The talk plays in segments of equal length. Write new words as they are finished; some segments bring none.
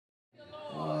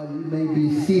may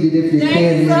be seated if you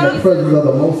can in the presence of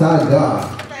the Most High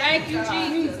God. Thank you,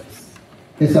 Jesus.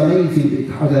 It's amazing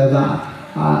because as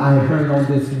I heard on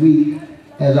this week,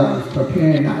 as I was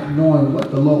preparing, not knowing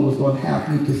what the Lord was going to have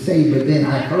me to say, but then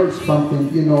I heard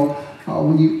something, you know,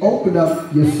 when you open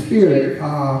up your spirit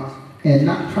and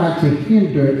not try to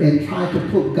hinder and try to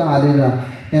put God in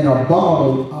a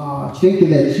bottle, thinking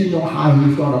that you know how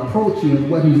he's going to approach you and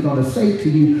what he's going to say to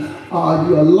you, you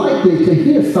are likely to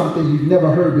hear something you've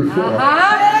never heard before.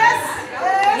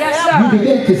 Yes, sir. You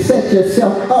begin to set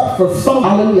yourself up for something,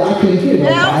 hallelujah, I can't hear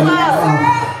nobody,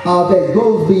 that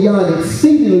goes beyond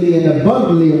exceedingly and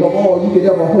abundantly above all you could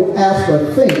ever hope, ask,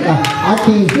 or think. I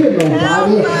can't hear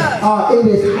nobody. It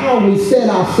is how we set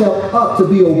ourselves up to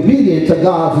be obedient to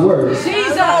God's word.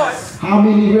 Jesus. How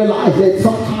many realize that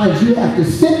sometimes you have to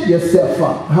set yourself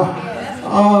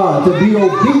up to be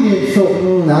obedient? So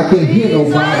I can't hear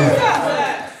nobody.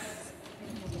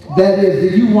 That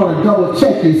is, that you want to double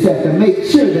check yourself to make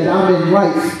sure that I'm in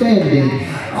right standing,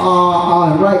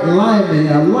 right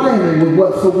alignment with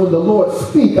what. So when the Lord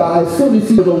speaks, as soon as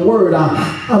He hears the word,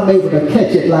 I'm able to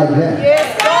catch it like that.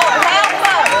 Yes,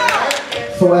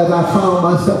 so as I found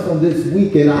myself on this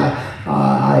weekend,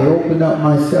 I opened up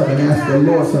myself and asked the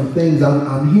Lord some things.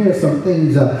 I'm hearing some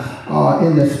things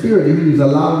in the spirit, and He was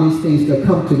allowing these things to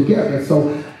come together.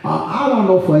 So I don't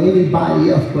know for anybody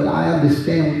else, but I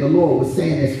understand what the Lord was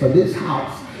saying is for this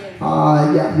house.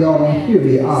 Y'all don't hear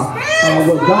me.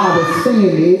 What God is saying,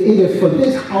 it is for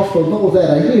this house, for those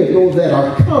that are here, those that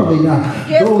are coming,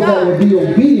 those that will be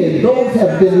obedient, those that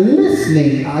have been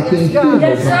listening. I can hear them.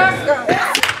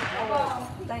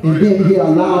 And then He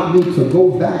allowed me to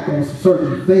go back on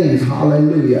certain things.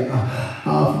 Hallelujah.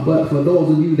 But for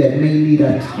those of you that may need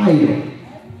a title,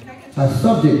 a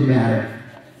subject matter,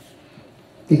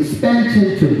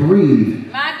 expansion to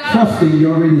breathe, trusting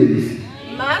your release.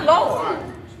 My Lord.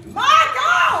 My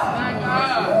God. My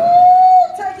God.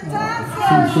 Ooh, take your time,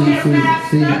 sir.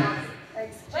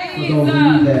 See. For those of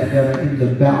you that are in the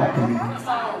balcony,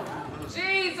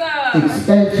 Jesus.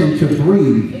 expansion to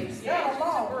breathe,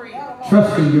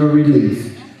 trusting your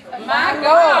release. My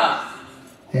God.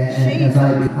 And as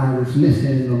I was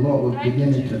listening, the Lord was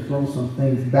beginning to throw some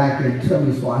things back into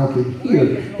me so I could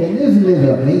hear. And isn't it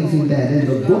amazing that in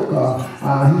the book,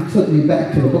 He took me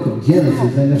back to the book of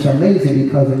Genesis. And it's amazing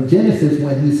because in Genesis,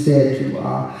 when He said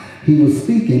to, He was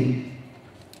speaking,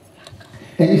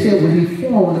 and He said when He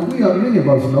formed, and many of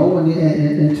us know,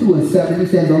 in 2 and 7, He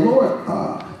said, the Lord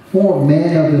formed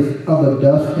man of the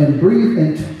dust and breathed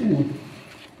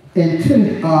into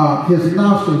his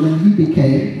nostrils, and he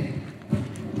became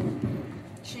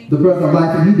the breath of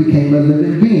life, and he became a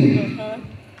living being.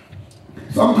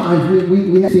 Sometimes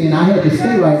we see, and I had to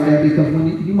stay right there because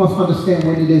when you must understand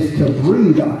what it is to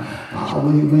breathe.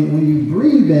 When you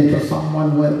breathe into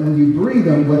someone, when you breathe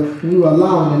them, when you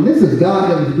allow them, and this is God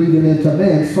that was breathing into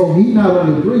man, so He not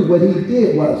only breathed, what He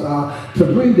did was to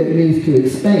breathe. That means to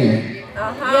expand.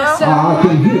 Yes, sir. I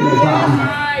can hear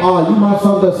nobody. You must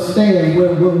understand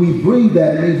when we breathe,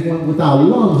 that means when with our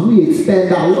lungs, we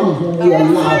expand our lungs when we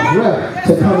allow breath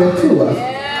to come into us.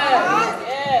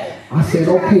 I said,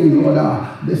 okay, Lord,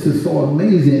 this is so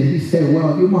amazing. He said,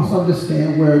 well, you must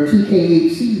understand where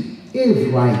TKHC is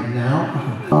right now.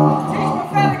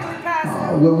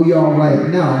 Where we are right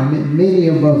now. Many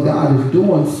of us, God is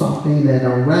doing something, and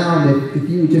around, if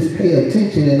you just pay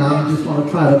attention, and I'm just going to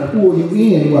try to pull you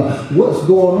in, what's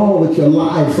going on with your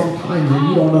life sometimes, and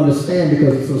you don't understand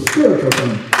because it's a spiritual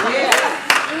thing.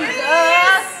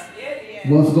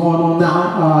 What's going on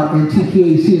now in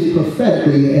TKC is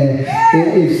prophetically, and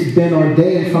it's been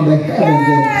ordained from the heavens,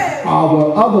 and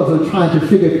where others are trying to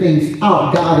figure things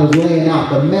out, God is laying out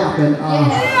the map. And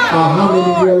how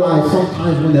many realize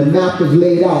sometimes when the map is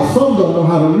laid out, some don't know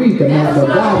how to read the map, but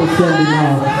God is sending,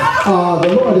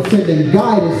 the Lord is sending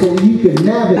guidance so you can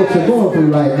navigate what you're going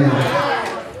through right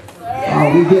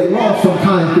now. We get lost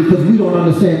sometimes because we don't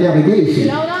understand navigation.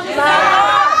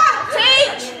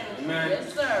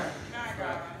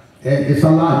 And it's a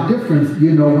lot different,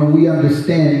 you know, when we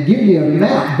understand. Give me a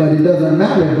map, but it doesn't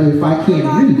matter. But if I can't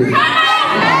read it, you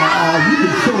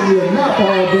can show me a map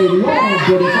all day long.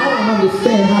 But if I don't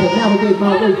understand how to navigate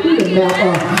my way through the map,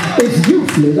 it's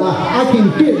useless. I can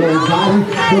hear nobody.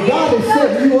 But God is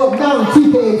setting you up now in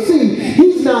TKC.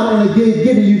 He's not only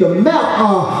giving you the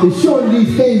map, he's showing you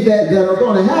these things that are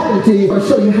going to happen to you, but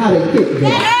show you how to get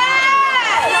there.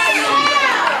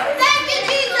 Thank you,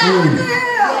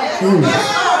 Jesus.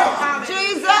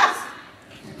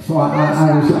 So I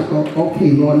was like, oh,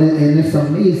 okay, Lord, and it's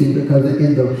amazing because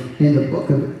in the book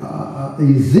of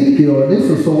Ezekiel, this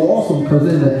is so awesome because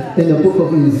in the book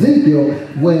of Ezekiel,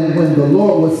 when the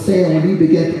Lord was saying, when He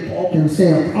began to talk talking,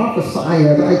 saying, prophesy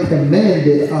as I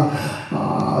commanded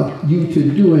you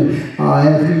to do. And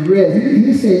as we read,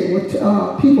 he said,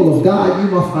 well, people of God,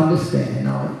 you must understand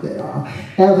now that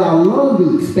as our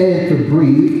lungs expand to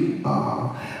breathe,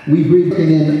 we breathe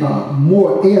in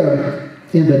more air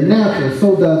in the natural,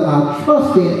 so does our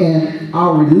trusting and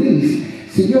our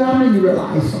release. See, you how many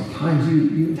realize sometimes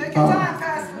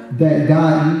that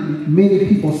God, many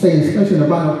people say, especially in the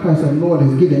Bible, the Lord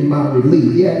has given my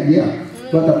release. Yeah.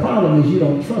 But the problem is you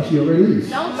don't trust your release.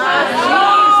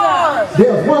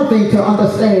 There's one thing to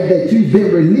understand that you've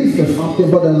been released or something,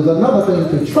 but there's another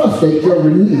thing to trust that you're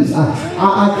released.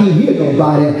 I can't hear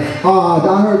nobody.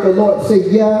 I heard the Lord say,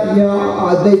 they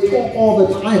talk all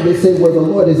the time. They say, well, the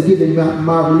Lord has given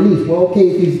my release. Well, okay,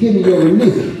 if he's giving you a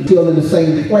release, you're still in the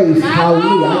same place.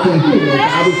 Hallelujah. I can't hear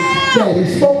nobody. Yeah,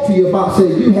 he spoke to you about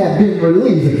saying you have been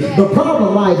released. The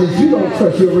problem lies is you don't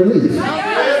trust your release.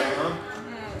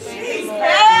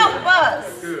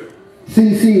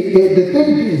 See, the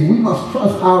thing is, we must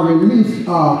trust our release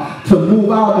to move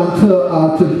out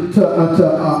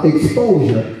into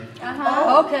exposure.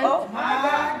 Okay. Oh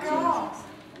my God.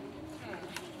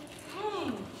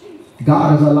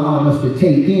 God is allowing us to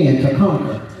take in, to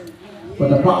conquer. But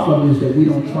the problem is that we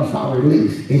don't trust our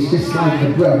release. It's just like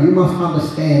the breath. You must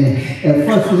understand it. At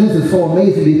first, this is so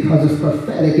amazing because it's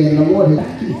prophetic, and the Lord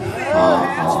has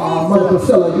Mother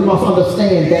Priscilla, you must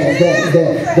understand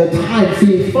that the time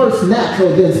seems first natural,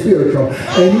 then spiritual.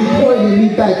 And he pointed me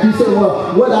back. He said,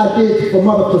 well, what I did for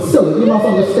Mother Priscilla, you must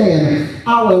understand,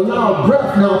 I will allow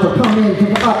breath now to come in.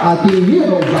 I can't hear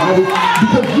nobody,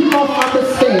 because you must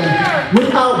understand,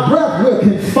 without breath, we're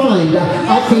confined.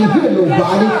 I can't hear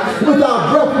nobody.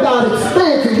 Without breath, without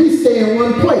expansion, we stay in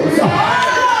one place.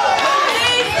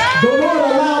 The Lord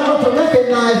allowed her to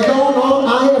recognize, no, I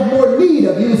have more need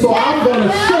of you, so I'm going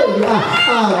to show you. When I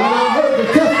heard the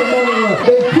testimony where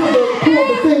they pulled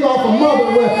the thing off of Mother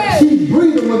where she's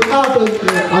breathing without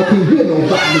I can hear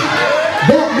nobody.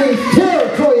 That means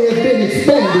territory has been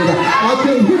expanded. I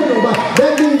can't hear nobody.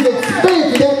 That means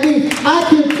expansion. That means I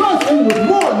can trust you with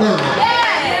more now.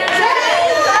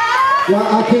 Well,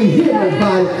 I can't hear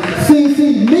nobody.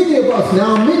 See, many of us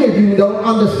now, many of you don't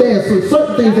understand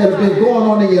certain things that have been going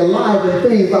on in your life and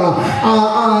things.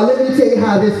 Let me tell you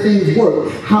how this thing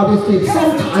works. How this thing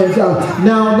sometimes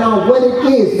now what it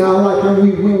is now, like when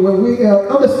we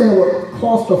understand what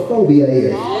claustrophobia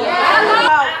is.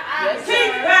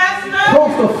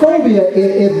 Claustrophobia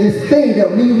is this thing that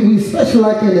we especially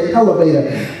like in the elevator,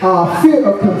 fear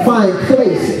of confined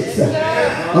places,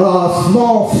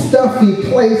 small stuffy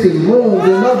places, rooms.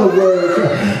 In other words,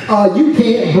 you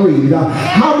can't breathe.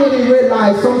 How many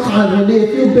realize sometimes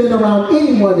if you've been around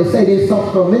anyone that say there's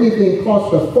something from anything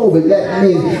claustrophobic, that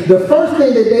means the first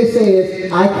thing that they say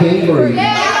is, I can't breathe.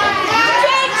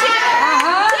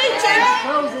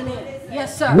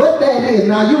 What that is,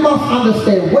 now you must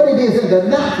understand what it is in the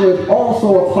natural, it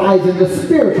also applies in the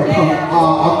spiritual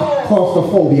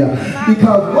claustrophobia.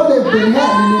 Because what has been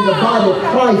happening in the body of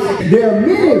Christ, there are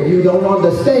many of you don't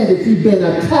understand that you've been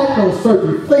attacked on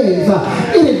certain things.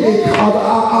 It is because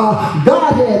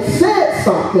God had said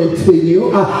something to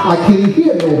you. I can't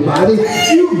hear nobody.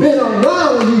 You've been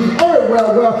around and you've heard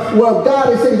well, God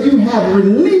has said you have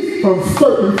released from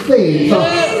certain things.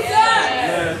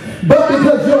 But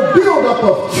because your buildup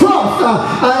of trust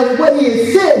and what he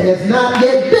has said has not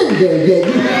yet been there yet.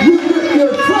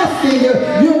 You're trusting,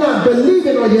 you're not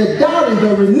believing, or you're doubting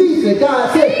the release that God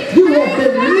said you have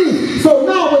been released. So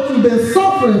now what you've been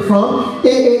suffering from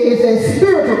is a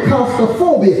spiritual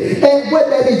claustrophobia. And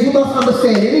what that is, you must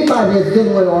understand, anybody that's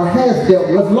dealing with or has dealt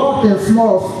with locked in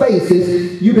small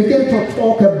spaces, you begin to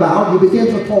talk about,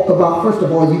 first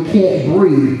of all, you can't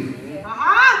breathe.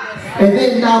 And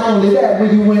then not only that,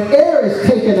 when air is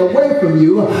taken away from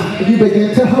you, you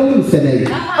begin to hallucinate.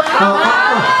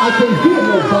 I can hear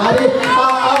nobody.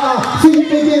 So you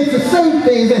begin to say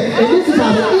things, and this is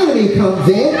how the enemy comes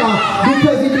in,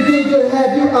 because he begins to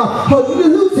have you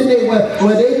hallucinate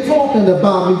where they talking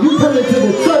about me. You come into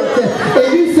the church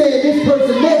and you say this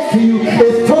person next to you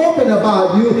is talking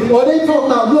about you, or they talking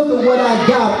about, look at what I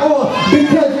got on,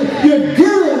 because you're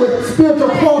dealing with spiritual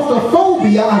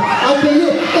claustrophobia. I can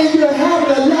hear, and you're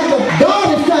having a lack of,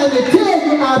 God is trying to tell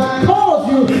you, I've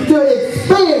caused you to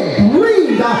expand,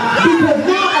 breathe, because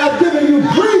now I've given you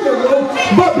breathing room,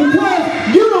 but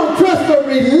because you don't trust the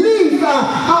release, you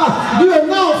are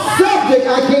now subject,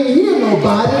 I can't hear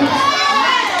nobody,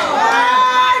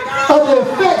 of the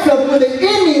effects of when the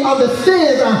enemy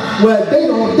understands, they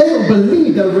don't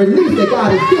believe the release that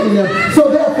God has given them. So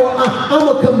therefore, I'm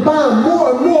going to combine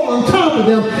more and more on top of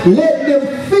them, let them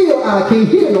feel I can't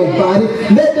hear nobody,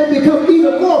 let them become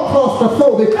even more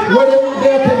claustrophobic, where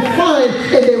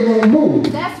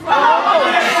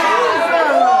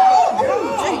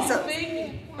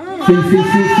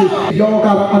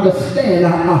got to understand,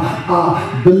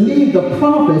 believe the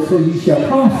prophet so you shall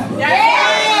prosper.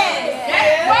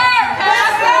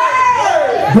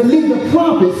 Believe the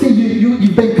prophet. See,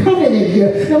 you've been coming in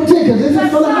here. Let me tell you, because this is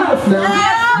for the house now.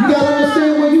 You got to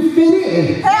understand where you fit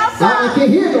in. I can't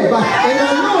hear nobody. And I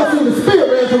know it's in the spirit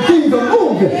realm because things are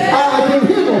moving. I can't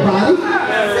hear nobody.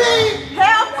 See?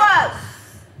 Help us.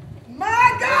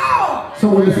 My God. So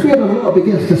when the Spirit of the Lord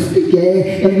begins to speak,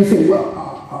 and you say, well,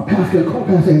 Pastor and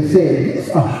co-pastor has said this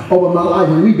over my life,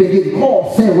 and we've been getting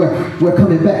calls saying, we're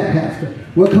coming back, Pastor.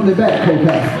 We're coming back,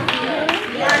 co-pastor.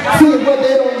 See, what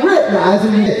they don't realize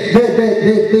is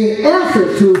the answer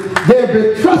to they've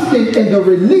been trusting in the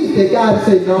release that God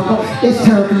said, no, it's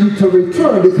time for you to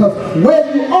return because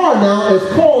where you are now is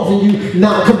causing you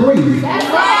not to breathe.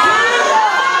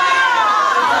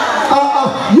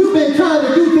 You've been trying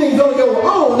to do things on your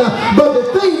own, but the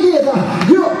thing is,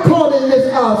 you're caught in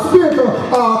this spiritual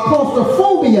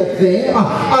claustrophobia thing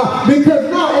because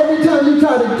now every time you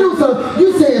try to do something,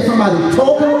 you saying somebody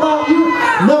talking about you,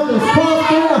 nothing's prospering.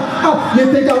 You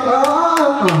think,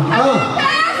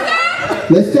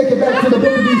 let's take it back to the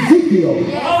book of Ezekiel.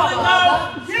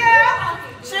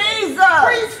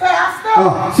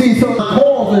 See, so I'm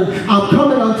calling, I'm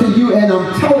coming unto you and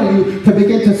I'm telling you to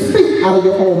begin to speak out of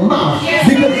your own mouth.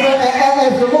 Because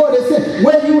as the Lord has said,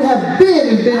 where you have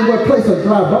been has been a place of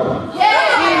dry bones.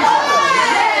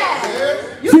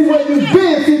 See, where you've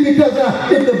been, see, because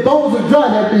if the bones are dry,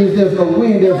 that means there's no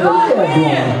wind, there's no air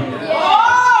blowing.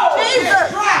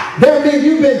 That means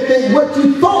you've been thinking what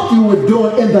you thought you were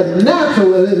doing in the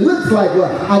natural, and it looks like,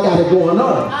 well, I got it going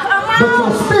on. But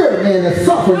your spirit man is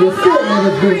suffering. Your spirit man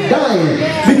has been dying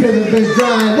because it's been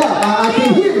drying up. I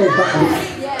can't hear nobody.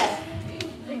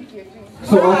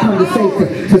 So I come to say,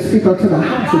 to speak unto the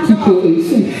house of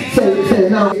TKAC, say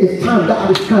now it's time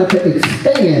God is trying to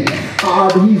expand.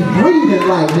 He's breathing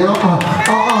right now.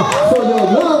 So your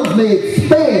lungs may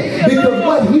expand because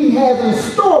what he has in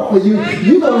store for you,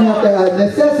 you're going to have to,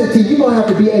 necessity, you're going to have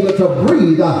to be able to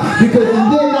breathe. Because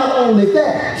and then not only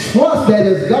that, trust that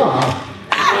it's God.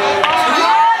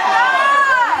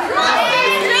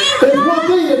 It's one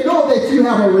thing to know that you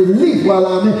have a release while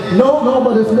I'm in. No,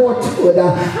 but there's more to it.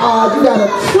 You got to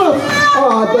trust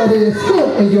that it is him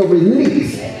in your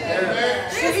release.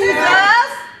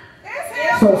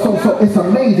 So it's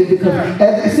amazing because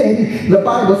as it said, the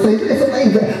Bible says it's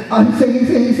amazing.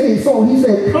 He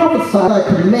said, prophesy like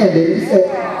commanded. He said,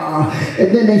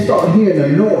 and then they start hearing a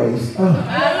noise.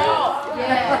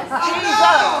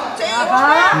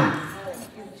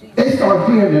 They start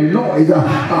hearing the noise.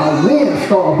 Wind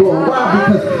start blowing. Why?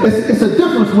 Because it's a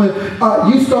difference when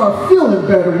you start feeling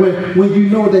better when you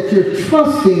know that you're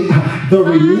trusting the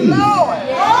release.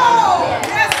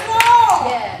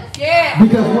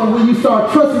 Because when you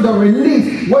start trusting the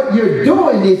release, what you're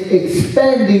doing is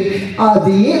expanding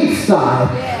the inside.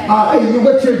 And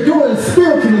what you're doing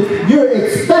spiritually, you're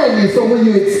expanding. So when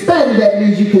you expand, that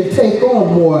means you can take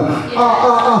on more.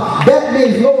 That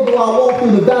means, Lord, though I walk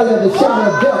through the valley of the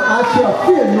shadow of death, I shall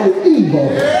fear no evil.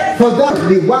 For that is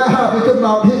me. Why? Because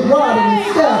his rod and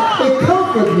his staff, it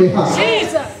comforts me.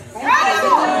 Jesus.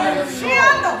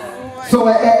 So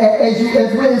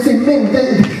as we see,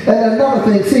 and another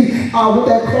thing, see, with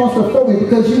that claustrophobia,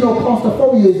 because you know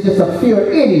claustrophobia is just a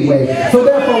fear anyway. So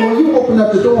therefore, when you open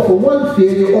up the door for one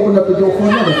fear, you open up the door for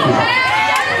another fear.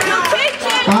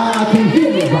 I can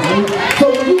hear nobody.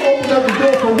 So when you open up the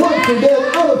door for one fear, there's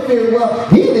another fear. Well,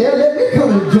 he there, let me come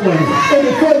and join him. And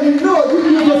before you know it,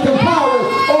 you just empower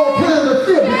all kinds of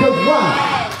fear. Because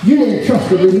why? You didn't trust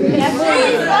the release.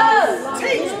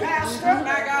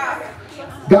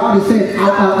 God is saying, I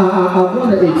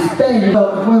want to expand you.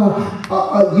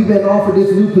 Well, you've been offered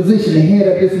this new position, the head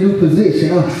of this new position.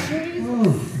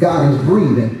 God is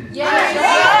breathing.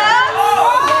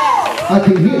 I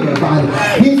can hear nobody.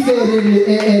 He said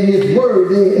in his word,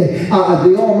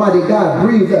 the Almighty God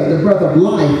breathes the breath of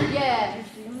life.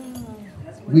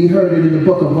 We heard it in the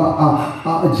book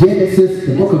of Genesis,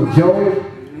 the book of Job,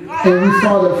 and we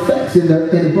saw the effects in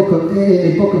the book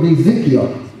of Ezekiel.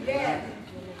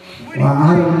 Well,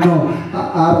 I don't know.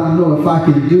 I don't know if I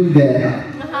can do that.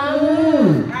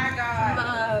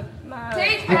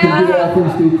 I can do all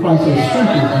things through Christ that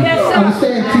strengthens me.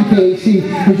 Understand, TKC,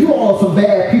 because you all some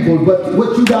bad people, but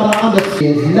what you got to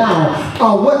understand is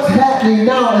now, what's happening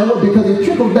now, and because it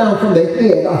trickles down from the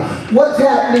head, what's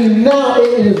happening now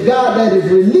is God that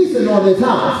is releasing on this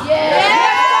house.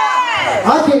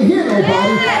 I can't hear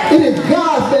nobody. It is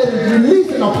God that is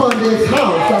releasing upon this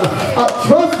house.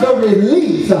 Trust the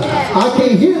release. I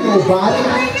can't hear nobody.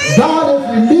 God is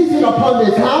releasing upon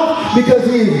this house because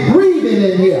he is breathing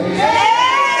in here.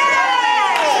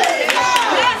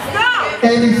 And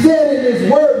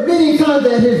Anytime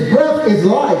that his breath is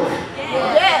life.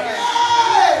 Yes.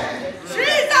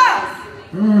 Jesus.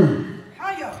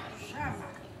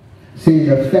 See,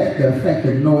 the effect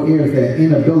of no ear is the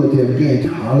inability again.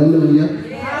 Hallelujah.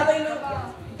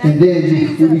 And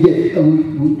then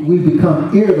we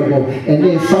become irritable, and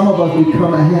then some of us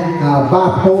become a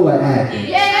bipolar addict.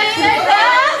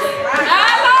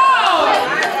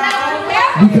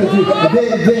 Because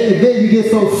then you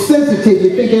get so sensitive, you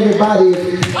think everybody is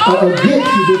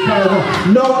against you because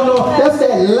no, that's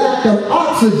that lack of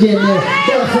oxygen there.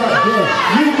 That's right there.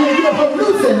 You're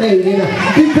hallucinating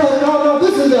because no,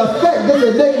 this is the effect. This is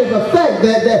a negative effect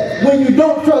that when you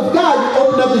don't trust God, you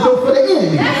open up the door for the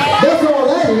enemy. That's all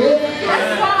that is.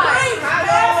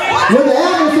 When the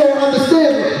adversary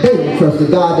understands they don't trust the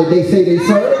God that they say they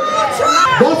serve,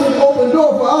 that's an open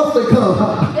door for us to come.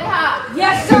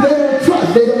 Yes, sir. They don't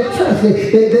trust. They don't trust. They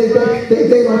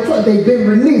don't trust. They've been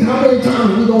released. How many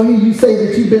times we gonna hear you say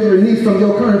that you've been released from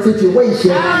your current situation,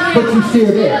 but you're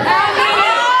still there?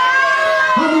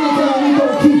 How many times we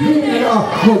gonna keep hearing,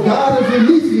 well, God has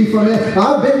released me from it.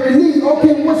 I've been released.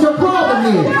 Okay, what's your problem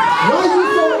then? Why are you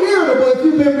so irritable if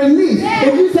you've been released?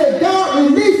 If you say God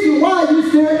released you, why are you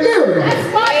still irritable?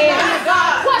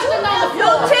 Question on the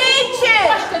floor.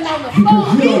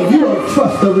 Because you don't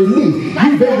trust the release.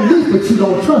 You've been released, but you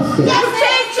don't trust it.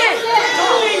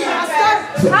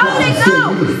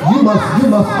 You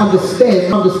must understand.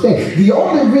 The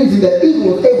only reason that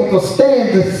eagle is able to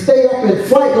stay up in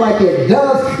flight like it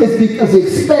does is because of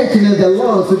expansion in their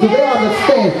lungs. So do they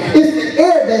understand? It's the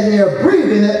air that they're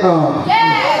breathing.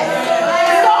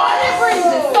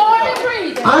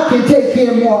 I can take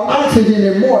in more oxygen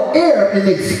and more air and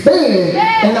expand,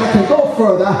 and I can go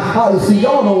further. See,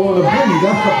 y'all don't want to breathe.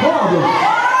 That's the problem.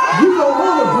 You don't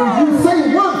want to breathe. You say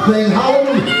one thing,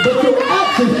 hallelujah, but your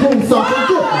actions prove something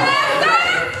different.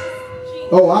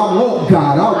 Oh, I want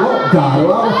God.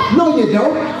 No, you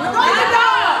don't.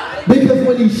 Because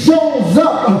when he shows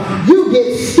up, you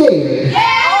get scared.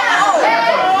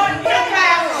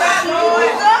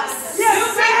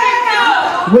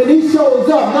 When he shows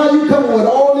up, now you come with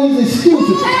all these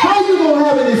excuses. How you going to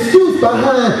have an excuse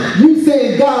behind you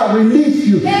saying God released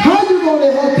you? How you going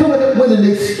to come up with an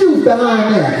excuse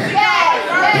behind that?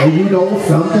 Well, you know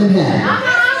something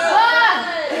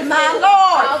happened. My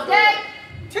Lord.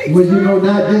 Well, you know,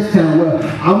 not this time. Well,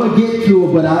 I'm going to get to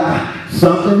it, but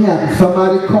something happened.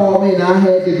 Somebody called me and I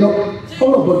had to go.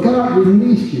 Oh, but God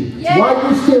released you. Why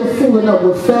are you still fooling up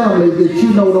with families that you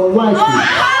know don't like you?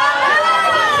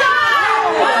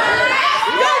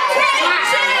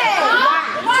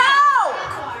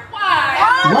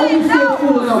 Why are you still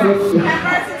fooling up with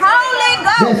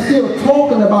that's still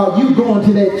talking about you going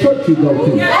to that church you go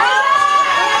to?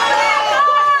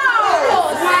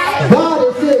 God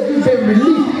has said you've been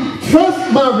released.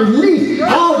 Trust my release.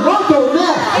 I'll work on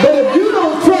that. But if you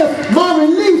don't trust my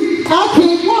release, I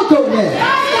can't work on that.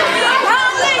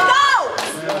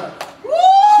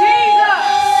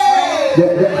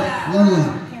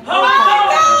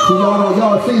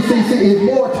 Y'all see, it's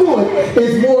more to it.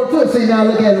 It's more to it. See, now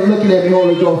look at him looking at me,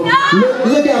 Holy Ghost.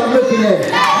 Look at him looking at me.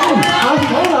 I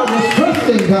thought I was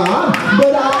trusting God,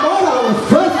 but I thought I was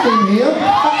trusting him. I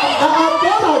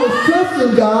thought I was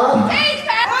trusting God.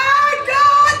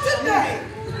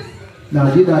 Now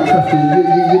you're not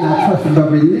trusting the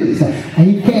release. And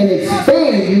he can't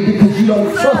expand you because you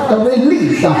don't trust the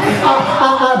release. I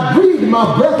breathed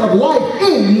my breath of life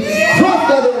in you. Trust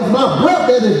that it was my breath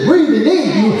that is breathing in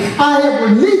you. I have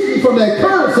released you from that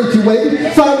current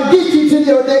situation so I can get you to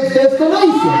your next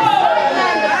destination.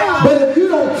 But if you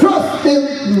don't trust him,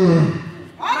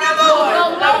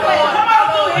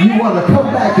 you want to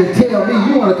come back and tell me,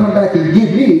 you want to come back and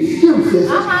give me excuses.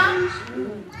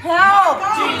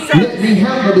 Let me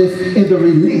handle this in the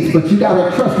release, but you got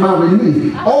to trust my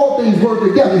release. All things work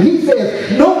together. He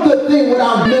says, no good thing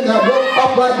without men that walk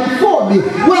upright before me.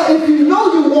 Well, if you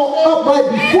know you walk upright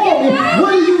before me,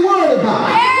 what are you worried about?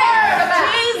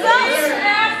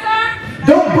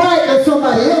 Don't brag to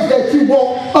somebody else that you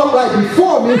walk upright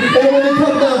before me, and when it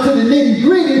comes down to the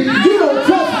nitty-gritty, you don't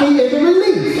trust me in the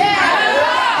release.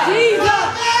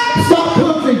 Stop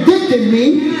contradicting me,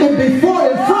 and before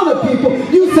in front of people,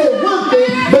 you say one thing,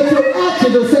 but your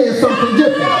actions are saying something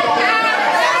different.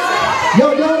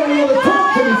 Y'all don't want to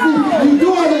talk to me. See, you do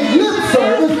all this lip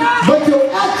service, but your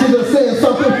actions are saying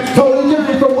something totally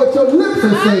different from what your lips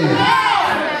are saying.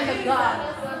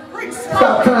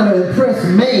 Stop trying to impress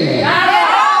man.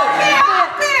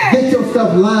 Get your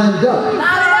stuff lined up.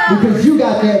 Because you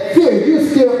got that fear.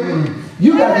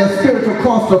 You got that spiritual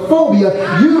claustrophobia.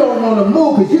 You don't want to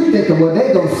move because you're thinking, well,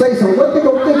 they're going to say something. What they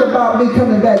going to think about me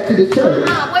coming back to the church?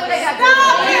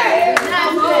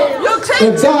 You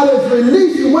If God has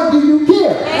released you, what do you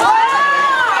care?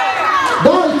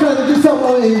 God is trying to do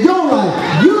something in your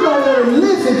life. You don't want to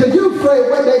listen because you're afraid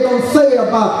what they're going to say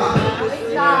about it.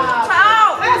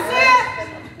 That's it.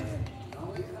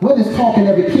 When has talking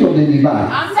ever killed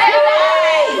anybody? I'm saying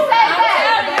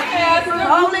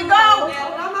Holy Ghost.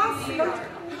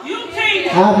 I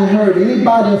haven't heard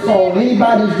anybody fall on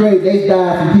anybody's grave they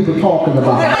died from people talking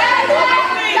about it.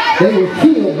 They were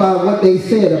killed by what they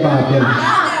said about them.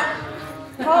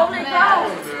 Holy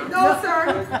Ghost. No, sir.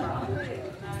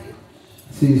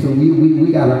 See, so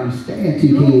we got to understand,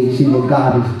 TKHC, what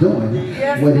God is doing,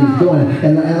 what he's doing.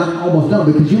 And I'm almost done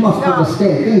because you must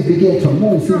understand things begin to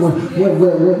move. See,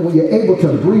 when you're able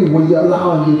to breathe, when you're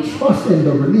allowing your trust in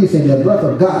the release and the breath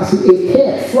of God, see, it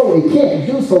can't flow, it can't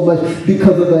do so much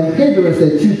because of the hindrance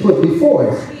that you put before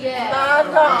it.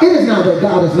 It is not that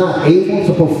God is not able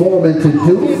to perform and to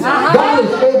do. God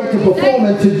is able to perform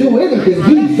and to do anything.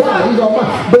 He's God, he's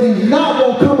almighty. But he's not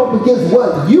going to come up against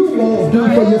what you won't do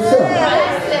for yourself.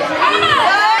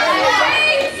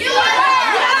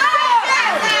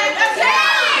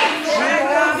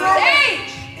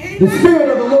 The Spirit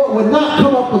of the Lord will not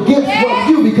come up against what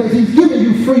you because he's giving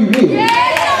you free will. I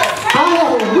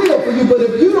have a will for you, but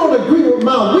if you don't agree with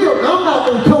my will, I'm not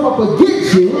going to come up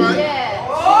against you.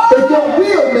 If your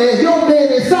will, man, your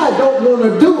man inside don't want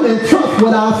to do and trust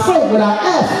what I say, what I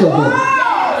ask of him.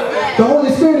 The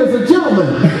Holy Spirit is a gentleman.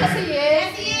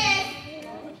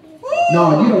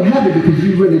 No, you don't have it because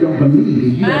you really don't believe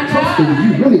it. You don't trust it.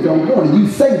 You really don't want it. You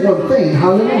say one thing,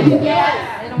 hallelujah.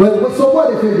 But so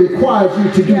what if it requires you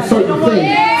to do certain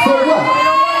things? So what?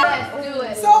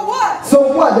 So what? So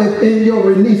what if in your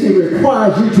release it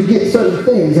requires you to get certain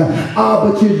things?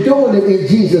 But you're doing it in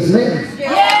Jesus' name.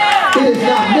 It is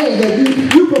not man that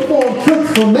you perform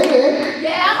tricks for man.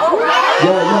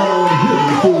 Y'all don't want to hear me.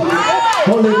 See,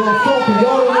 Holy Ghost talking.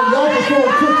 Y'all perform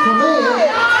tricks for man.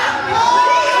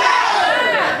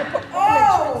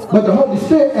 But the Holy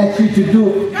Spirit asks you to do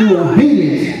it through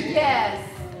obedience.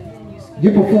 You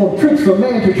perform tricks for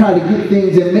man to try to get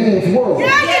things in man's world.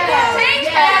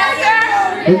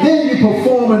 And then you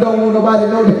perform and don't want nobody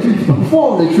to know that you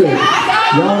perform the trick.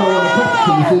 Y'all don't want to talk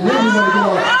to me. So then you want to get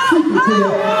all secret to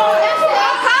you.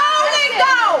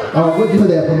 What do you for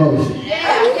that promotion? So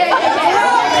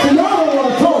y'all don't want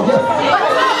to talk.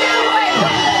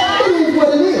 It is what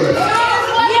it is.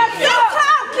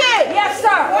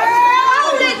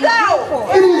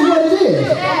 It is what it is.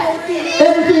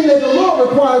 Everything that the Lord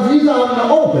requires, he's out in the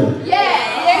open.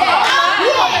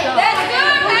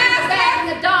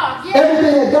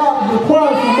 Everything that God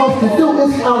requires from us to do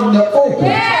is out in the open.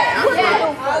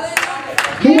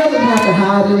 He doesn't have to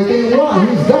hide anything. Why?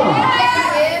 He's God.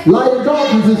 Light and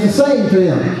darkness is the same to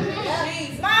him.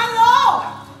 My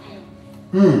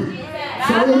Lord.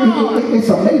 So it's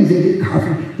amazing because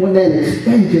when that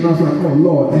expansion, I was like, oh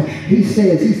Lord, he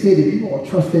said if you are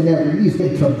trusting that release,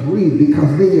 to breathe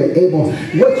because then you're able,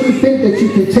 what you think that you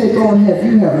can take on, you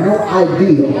have no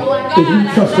idea if you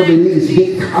trust the release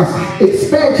because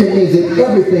expansion means that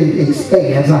everything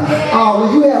expands.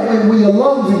 When your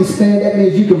lungs expand, that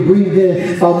means you can breathe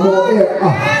in more air.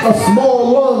 A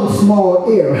small lung, small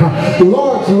air.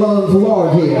 Large lungs,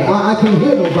 large air. I can't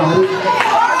hear nobody.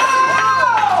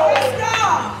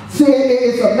 See,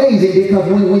 it's amazing because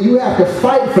when you have to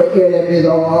fight for air, that means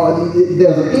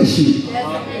there's an issue.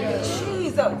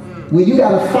 When you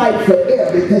got to fight for air,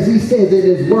 because he says in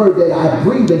his word that I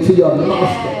breathe into your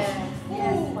nostrils.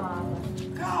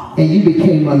 And you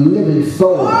became a living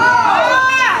soul.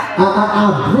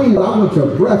 I breathe. I want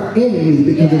your breath in me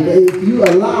because if you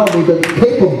allow me the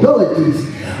capabilities,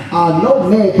 no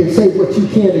man can say what you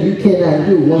can and you cannot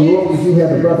do as long as you have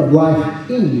the breath of life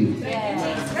in you.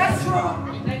 That's true.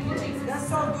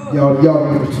 Y'all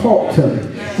want to talk to me.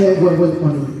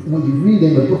 When you read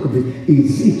in the book of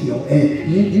Ezekiel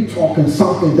and you talking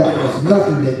something that was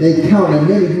nothing that they counted,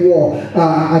 many of you all,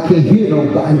 I can't hear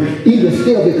nobody, even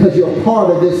still because you're part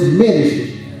of this ministry.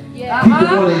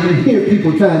 People want to hear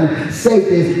people trying to say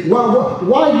this. Why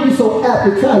are you so apt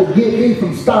to try to get me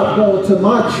from stop going to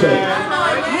my church?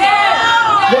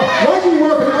 Why are you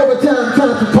working overtime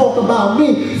trying to talk about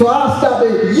me? So I'll stop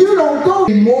it. You don't go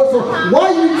anymore. So why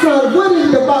are you trying to, what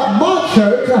is it about my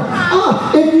church?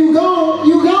 If you go,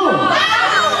 you go.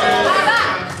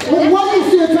 Well, why are you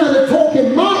still trying to talk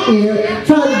in my ear,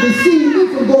 trying to deceive me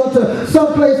from going to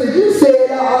some place that you said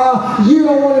you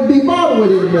don't want to be bothered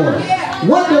with anymore?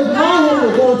 What does my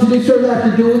husband going to this church have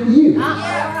to do with you?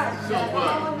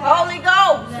 Holy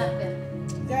Ghost.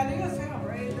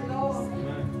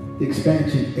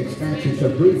 expansion to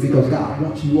breathe, because God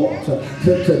wants you all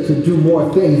to do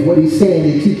more things. What he's saying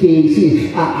in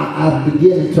TKAC, I'm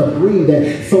beginning to breathe.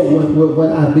 And so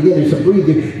when I'm beginning to breathe,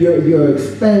 your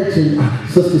expansion,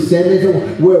 Sister Sanders,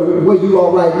 where you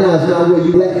are right now is not where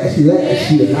you last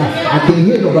year. I can't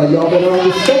hear nobody. Y'all better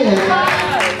understand.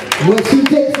 What she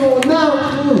takes on now,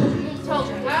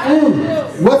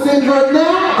 what's in her now?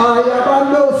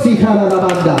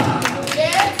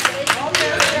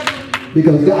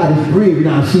 Because God is breathing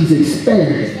now. She's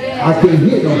expanding. I can't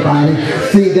hear nobody.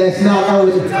 See, that's not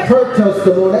only her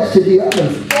testimony, that should be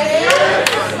others.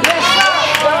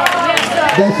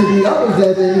 That should be others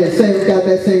that got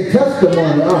that same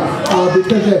testimony.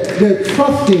 Because they're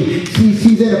trusting.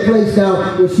 She's in a place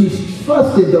now where she's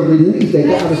trusting the release that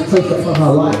God has placed upon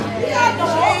her life.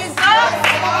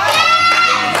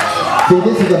 See,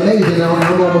 this is amazing. Now,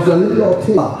 I'm almost a little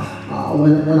off.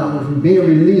 When I was being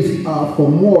released for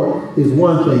more is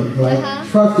one thing. Like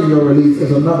trusting your release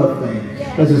is another thing.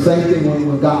 It's the same thing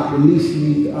when God released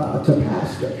me to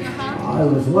pastor. It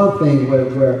was one thing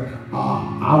where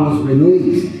I was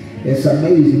released. It's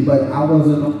amazing, but I was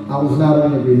not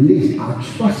only released, I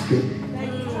trusted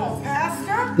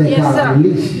that God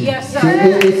released me. Yes, sir.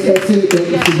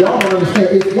 See, y'all don't understand.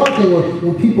 It's one thing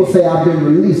when people say I've been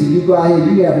released, and you go out here,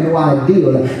 you have no idea.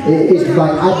 It's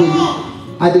like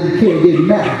I didn't care, it didn't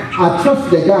matter. I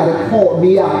trusted that God had called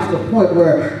me out to the point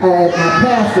where I had my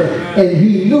pastor, and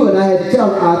he knew it. I had to tell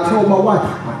him, I told my wife,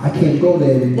 I can't go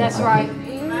there anymore. That's right.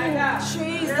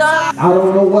 I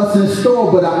don't know what's in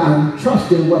store, but I'm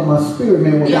trusting what my spirit,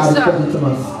 man, what God has put into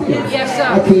my spirit. Yes, sir.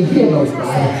 I can't hear nobody.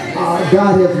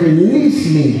 God has released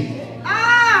me.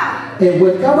 And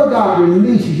whenever God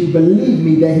releases you, believe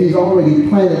me that he's already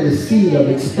planted the seed of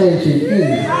expansion in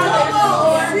you.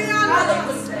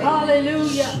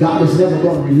 Hallelujah. God is never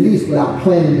going to release without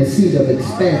planting the seed of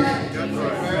expansion.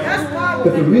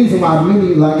 But the reason why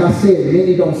many, like I said,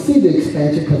 many don't see the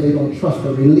expansion because they don't trust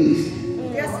the release.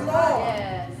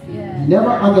 You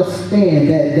never understand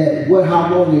that how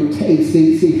long it takes.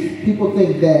 See, people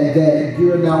think that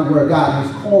you're not where God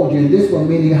has called you. And this will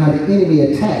mean how the enemy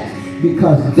attacks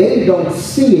because they don't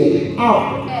see it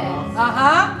outward.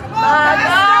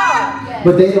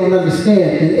 But they don't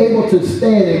understand. And able to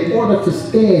stand, in order to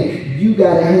stand, you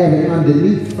got to have it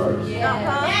underneath first. Help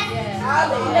us!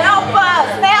 Help us!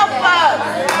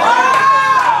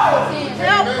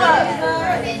 Help us!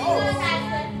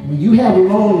 When you have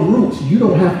long roots, you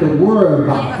don't have to worry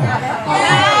about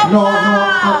no,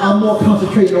 I'm more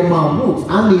concentrated on my roots.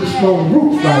 I need strong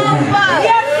roots right now.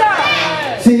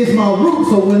 Yes, sir! See, it's my roots,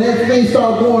 so when everything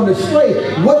starts going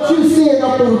astray, what you seeing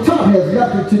up on top has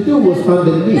nothing to do with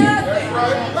underneath.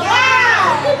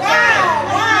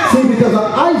 See, because an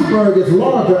iceberg is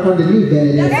larger underneath than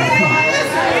it is on top.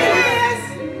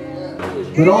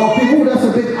 But all people, that's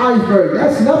a big iceberg.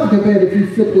 That's nothing compared if you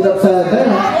flipped it upside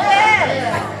down.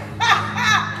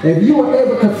 If you were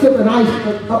able to flip an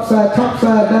iceberg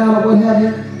topside down, or what have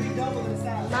you,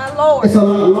 it's a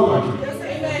lot larger.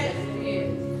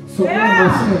 So what am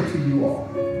I saying to you all?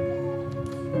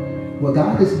 What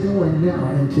God is doing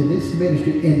now into this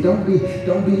ministry, and don't be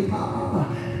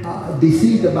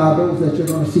deceived about those that you're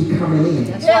going to see coming in.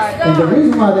 And the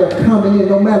reason why they're coming in,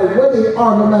 no matter what they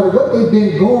are, no matter what they've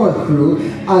been going through,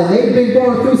 they've been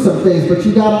going through some things, but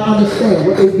you got to understand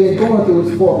what they've been going through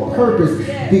is for a purpose,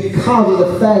 because of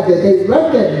the fact that they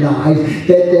recognize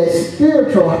that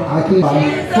spiritual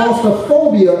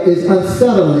claustrophobia is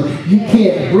unsettling. You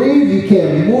can't breathe, you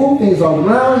can't move, things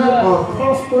around you are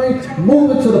prospering,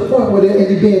 moving to the point where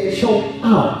you're being choked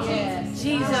out.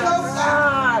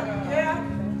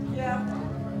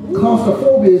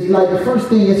 Claustrophobia is like the first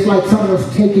thing, it's like someone's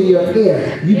taking your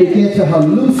air. You begin to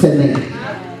hallucinate.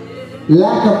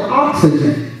 Lack of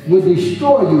oxygen will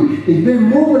destroy you. If you've been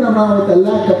moving around with a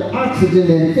lack of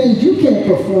oxygen and things, you can't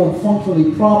perform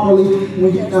functionally properly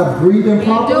when you're not breathing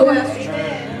properly.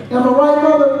 Am I right,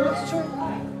 mother?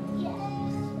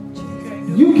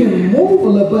 You can move a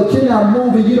little, but you're not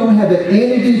moving. You don't have the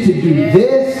energy to do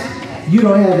this. You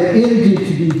don't have the energy to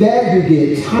do that. You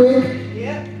get tired.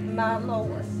 My Lord.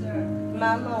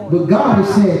 My Lord. But God is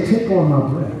saying, take on my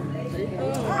breath.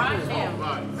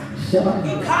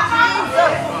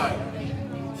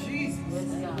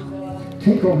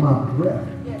 Take on my breath,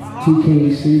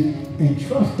 TKC, and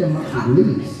trust in my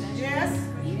release. Yes.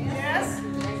 Yes.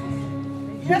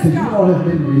 Because you all have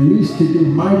been released to do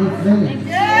mighty things.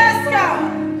 Yes, God.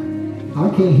 I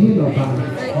can't hear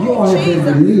nobody. You all have been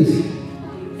released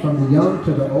from the young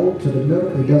to the old to the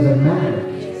middle. It doesn't matter.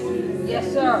 Yes,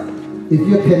 sir. If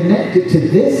you're connected to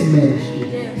this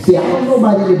ministry, See, I don't know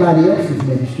about anybody else's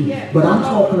ministry, but I'm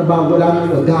talking about what I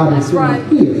know what God is doing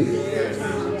here.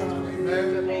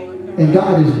 And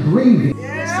God is breathing.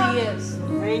 Yes, He is.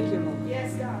 Thank you, Lord.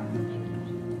 Yes, God.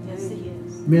 Yes, He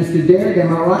is. Mr. Derek,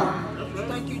 am I right?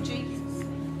 Thank you, Jesus.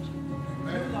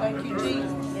 Thank you,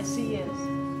 Jesus. Yes, He is.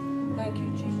 Thank you,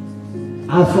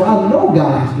 Jesus. So I know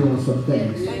God is doing some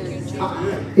things. Thank you, Jesus.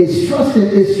 It's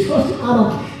trusting. I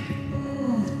don't.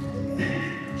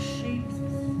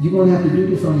 You're going to have to do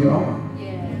this on your own.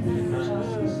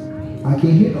 I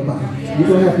can't hear nobody. You're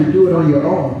going to have to do it on your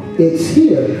own. It's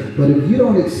here, but if you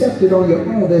don't accept it on your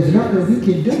own, there's nothing we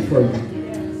can do for you.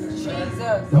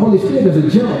 Jesus. The Holy Spirit is a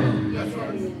gentleman.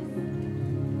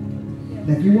 And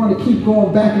if you want to keep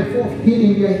going back and forth,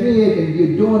 hitting your head, and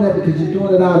you're doing that because you're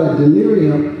doing it out of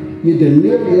delirium, you're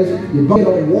delirious, you're bumping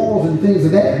on walls and things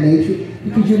of that nature,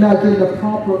 because you're not getting the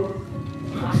proper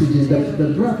oxygen,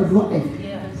 the breath of life.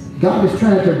 God is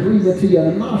trying to breathe into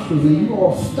your nostrils, and you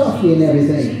all stuffy and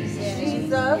everything.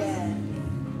 Jesus.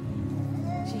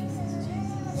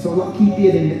 So like he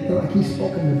did, like he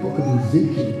spoke in the book of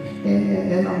Ezekiel,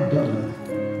 and I'm done.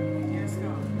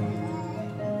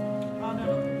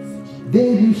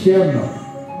 Then you shall know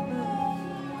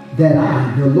that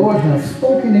I, the Lord, have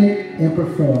spoken it and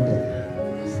performed it.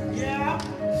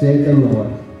 Said the Lord.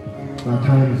 My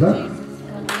time is up.